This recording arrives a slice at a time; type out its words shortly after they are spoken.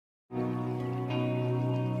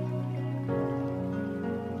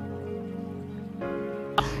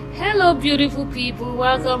Hello beautiful people,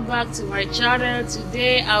 welcome back to my channel.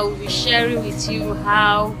 Today I will be sharing with you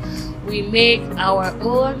how we make our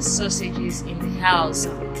own sausages in the house.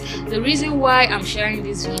 The reason why I'm sharing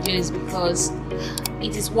this video is because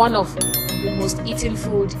it is one of the most eaten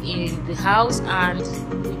food in the house, and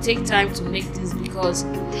we take time to make this because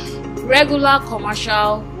regular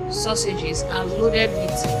commercial sausages are loaded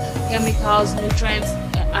with chemicals, nutrients,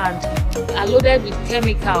 and are loaded with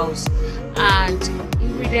chemicals and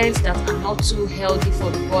ingredients that are not too healthy for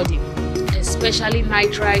the body, especially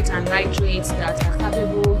nitrites and nitrates that are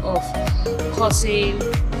capable of causing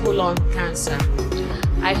colon cancer.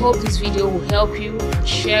 I hope this video will help you,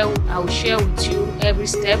 and I will share with you every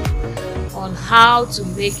step on how to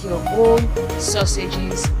make your own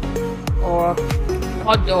sausages or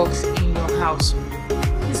hot dogs in your house.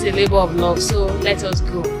 This is a labor of love, so let us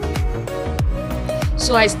go.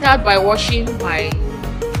 So I start by washing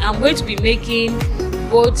I'm going to be making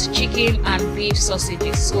both chicken and beef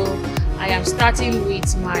sausages. So I am starting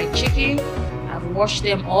with my chicken. I've washed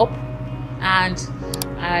them up, and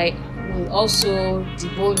I will also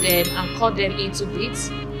debone them and cut them into bits.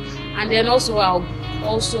 And then this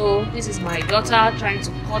is my daughter trying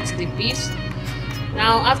to cut the beef.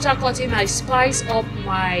 Now after cutting, I spice up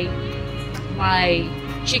my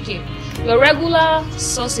chicken. Your regular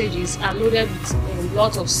sausages are loaded with a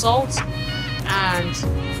lot of salt and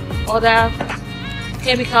other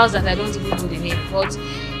chemicals that I don't even know the name, but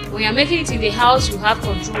when you're making it in the house, you have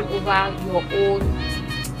control over your own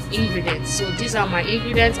ingredients. So these are my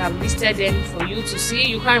ingredients. I've listed them for you to see.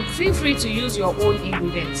 You can feel free to use your own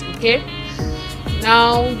ingredients. Okay,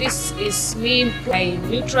 now this is me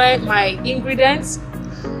putting my ingredients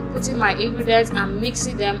and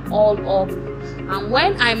mixing them all up. And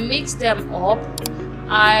when I mix them up,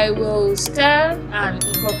 I will stir and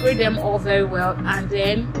incorporate them all very well, and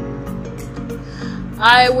then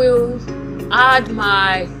I will add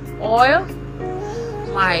my oil,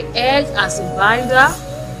 my egg as a binder,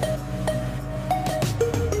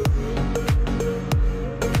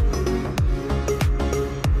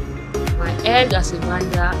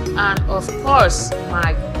 and of course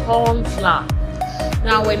my corn flour.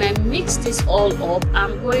 Now when I mix this all up,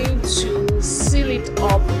 I'm going to seal it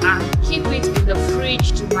up and keep it in the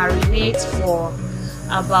fridge to marinate for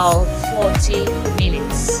about 40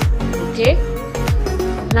 minutes. Okay,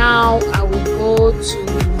 now I will go to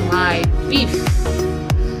my beef.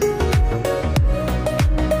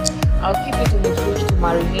 I'll keep it in the fridge to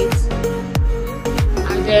marinate,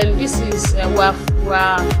 and then this is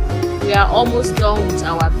we are almost done with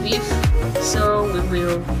our beef, so we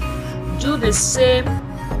will do the same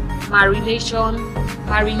marinating.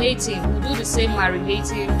 We'll do the same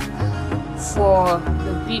marinating for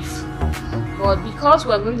the beef, but because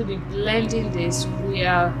we're going to be blending this, we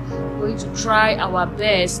are going to try our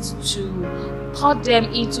best to cut them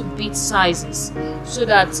into bit sizes so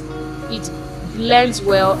that it blends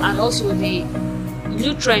well, and also the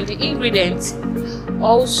ingredients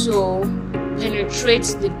also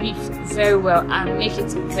penetrate the beef very well and make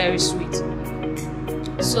it very sweet.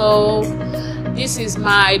 So this is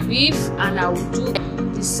my beef, and I will do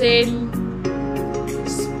the same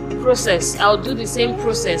process. I'll do the same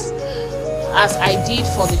process as I did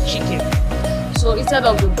for the chicken. So instead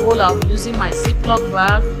of the bowl, I'll be using my Ziploc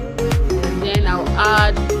bag, and then I'll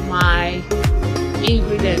add my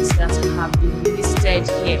ingredients that have been listed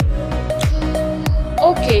here.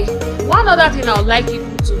 Okay, one other thing I would like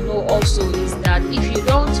people to know also is that if you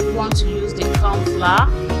don't want to use the corn flour,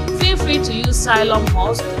 feel free to use Ceylon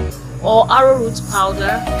husk or arrowroot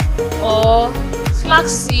powder or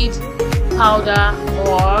flaxseed powder,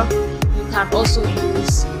 or you can also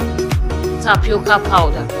use tapioca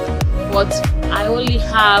powder. But I only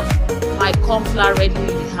have my corn flour ready in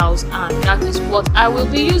the house, and that is what I will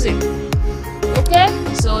be using. Okay,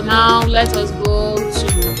 so now let us go to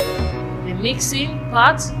the mixing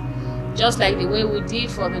part. Just like the way we did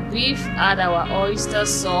for the beef, add our oyster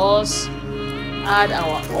sauce, add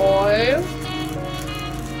our oil,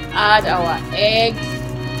 add our egg,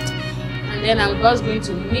 and then I'm just going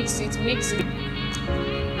to mix it.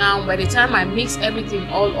 Now by the time I mix everything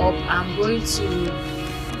all up, I'm going to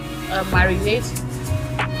marinate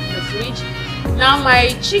in the fridge. Now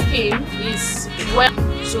my chicken is well,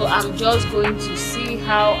 so I'm just going to see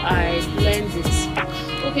how I blend it.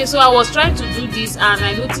 Okay, so I was trying to do this and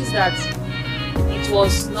I noticed that it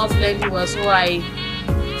was not blending well, so I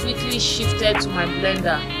quickly shifted to my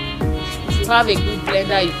blender. If you have a good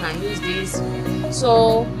blender, you can use this.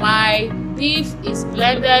 So my beef is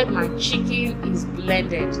blended, my chicken is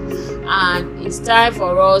blended, and it's time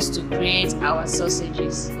for us to create our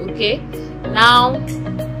sausages. Okay, now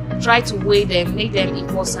try to weigh them, make them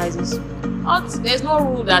equal sizes. There's no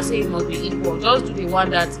rule that says it must be equal. Just do the one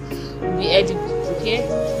that will be edible. Okay,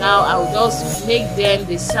 now I will just make them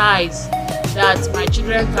the size that my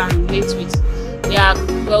children can relate with.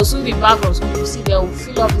 They'll soon be back from school. You see, they'll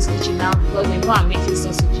fill up this kitchen now because they know I'm making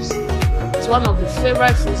sausages. It's one of the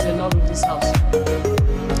favorite foods they love in this house.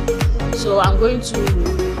 So I'm going to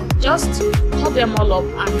just cut them all up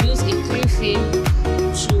and use a clean film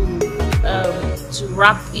to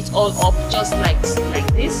wrap it all up, just like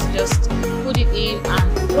this. Just put it in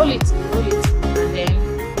and roll it, and then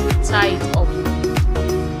tie it up.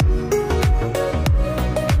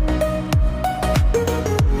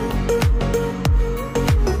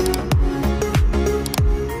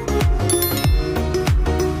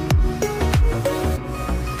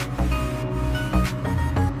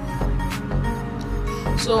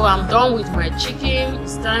 So I'm done with my chicken.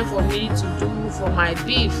 It's time for me to do for my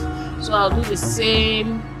beef. So I'll do the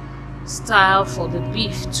same style for the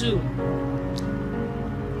beef too.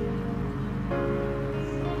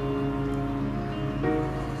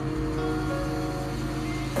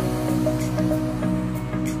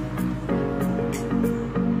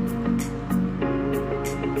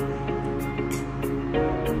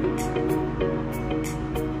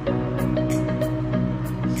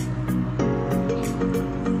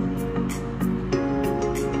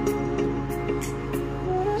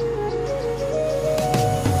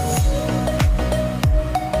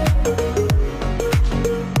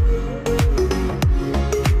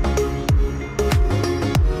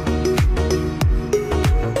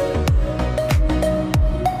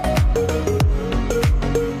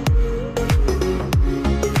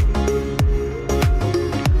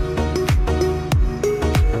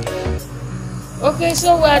 Okay,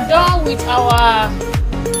 so we're done with our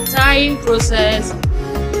tying process.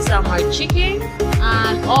 These are my chicken,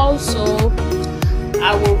 and also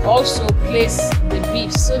I will also place the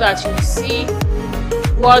beef so that you see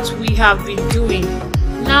what we have been doing.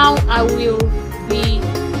 Now I will be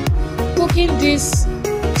cooking these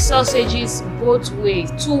sausages both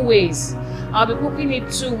ways, 2 ways. I'll be cooking it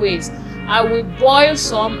 2 ways. I will boil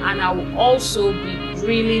some and I will also be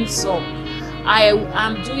grilling some. I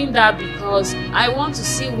am doing that because I want to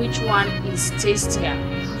see which one is tastier.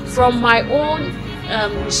 From my own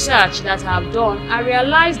research that I've done, I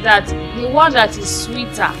realized that the one that is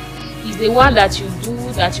sweeter is the one that you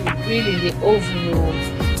grill in the oven.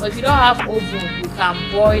 But if you don't have oven, you can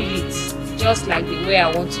boil it just like the way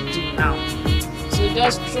I want to do now. So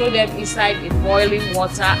just throw them inside the boiling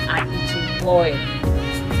water and it will boil.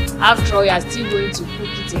 After all, you are still going to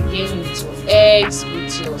cook it again with your eggs,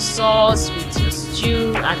 with your sauce, with your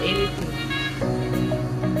stew and anything.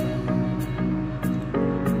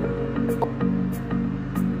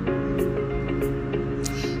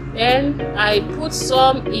 Then I put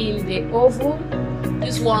some in the oven.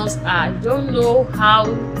 These ones I don't know how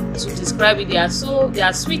to describe it. They are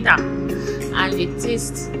sweeter and they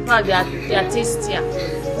taste. In fact, they are tastier.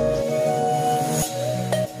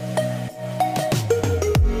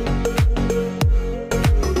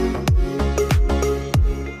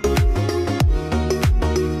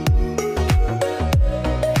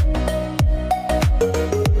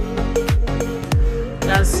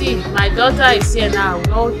 See, my daughter is here now. I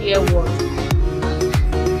will not hear what.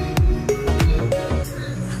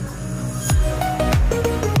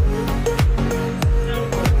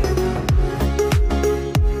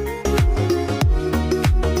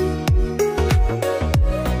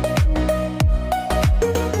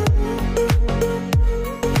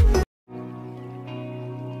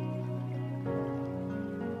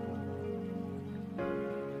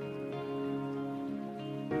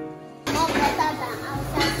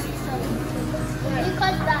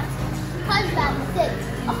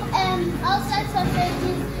 Outside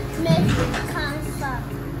sausages make cancer.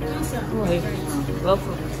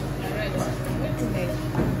 Welcome.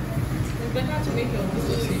 It's better to make your own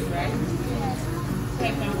sausage, right? Yes. So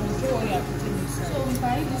I can control what you are putting inside. So if I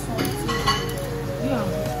eat this one too. Yeah.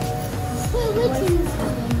 Wait, which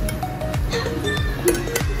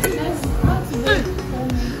is how to make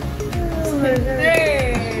homemade.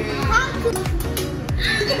 Hey! How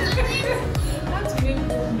to make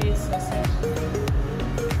homemade sausage.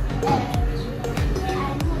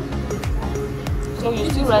 So you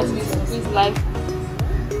still write this life.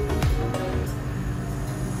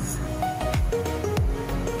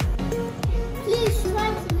 Please try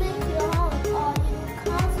to make your own or you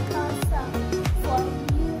cause cancer for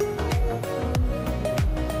you and your family.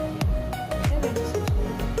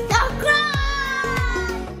 Don't cry!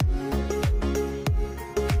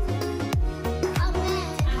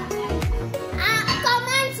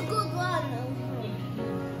 Comment good one.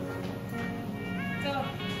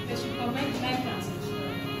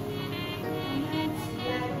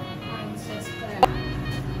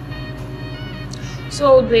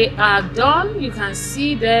 So they are done. You can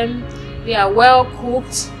see them, they are well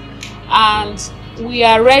cooked, and we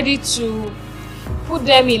are ready to put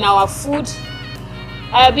them in our food.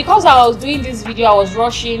 Because I was doing this video, I was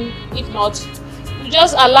rushing. If not, you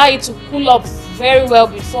just allow it to cool up very well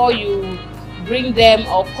before you bring them,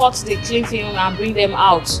 or cut the cling film and bring them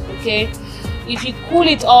out. Okay, if you cool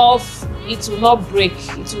it off, it will not break,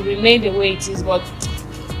 it will remain the way it is. But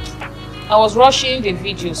I was rushing the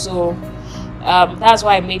video, so that's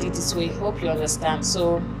why I made it this way. Hope you understand.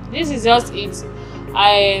 So this is just it.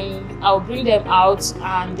 I'll bring them out,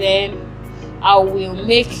 and then I will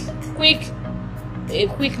make a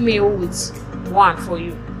quick meal with one for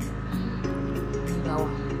you.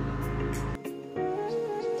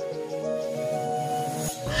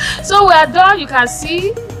 So we are done. You can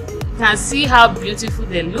see how beautiful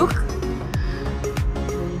they look.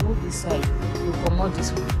 Remove this side, you come out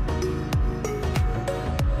this one.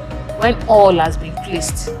 When all has been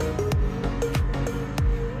placed,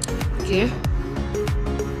 okay.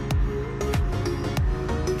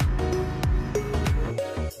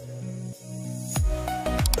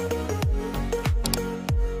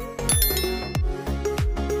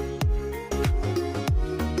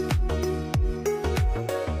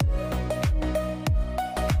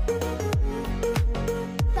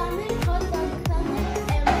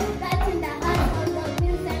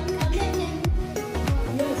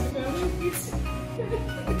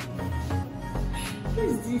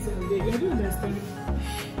 I don't understand.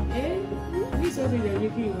 This is what they're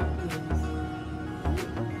making you happy.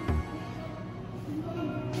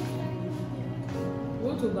 You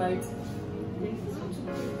want to bite? Let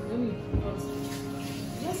me cut.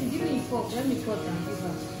 Yes, give me a fork. Let me cut and give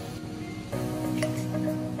her.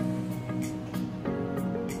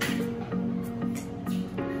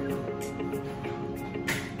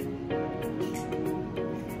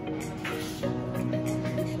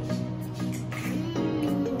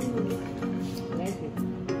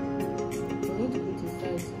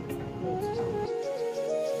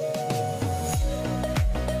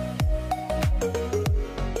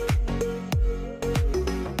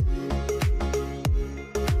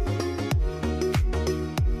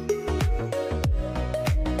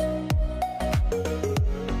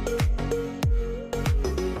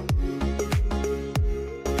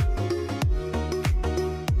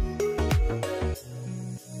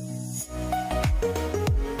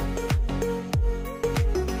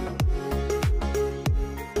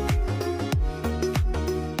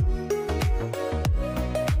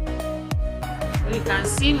 You can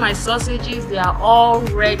see my sausages, they are all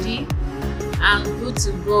ready and good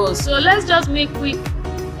to go. So let's just make quick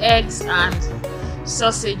eggs and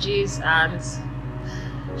sausages and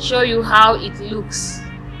show you how it looks.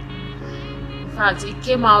 In fact, it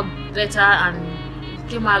came out better and it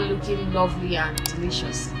came out looking lovely and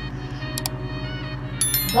delicious,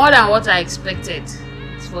 more than what I expected.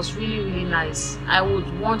 It was really nice. I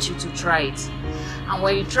would want you to try it, and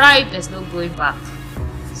when you try it, there's no going back.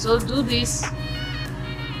 So do this,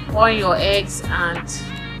 pour in your eggs and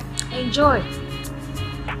enjoy.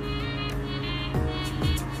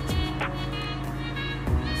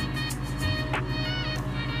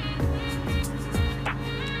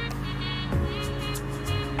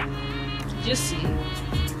 Did you see?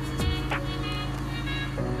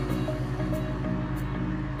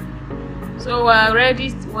 So we're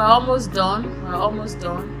ready. We're almost done. We're almost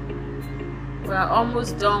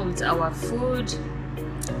done with our food.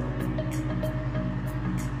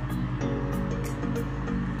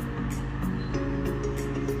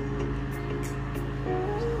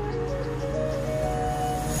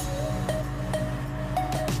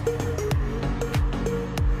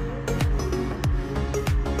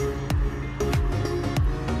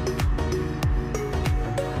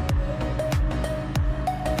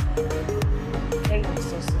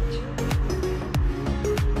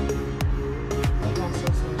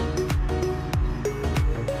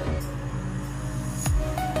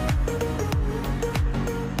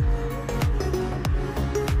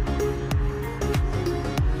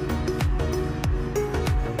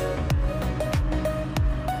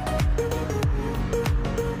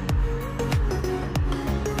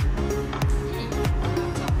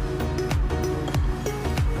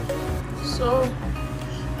 So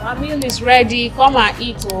our meal is ready. Come and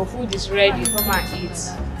eat. Oh, food is ready. Come and eat.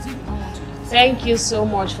 Thank you so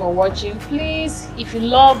much for watching. Please, if you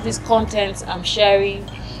love this content I'm sharing,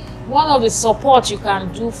 one of the support you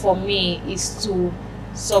can do for me is to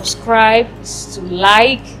subscribe, is to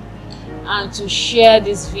like, and to share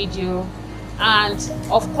this video. And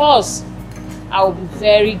of course, I will be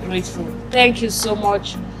very grateful. Thank you so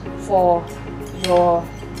much for your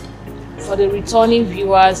For the returning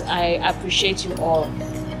viewers, I appreciate you all.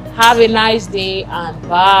 Have a nice day and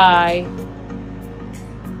bye.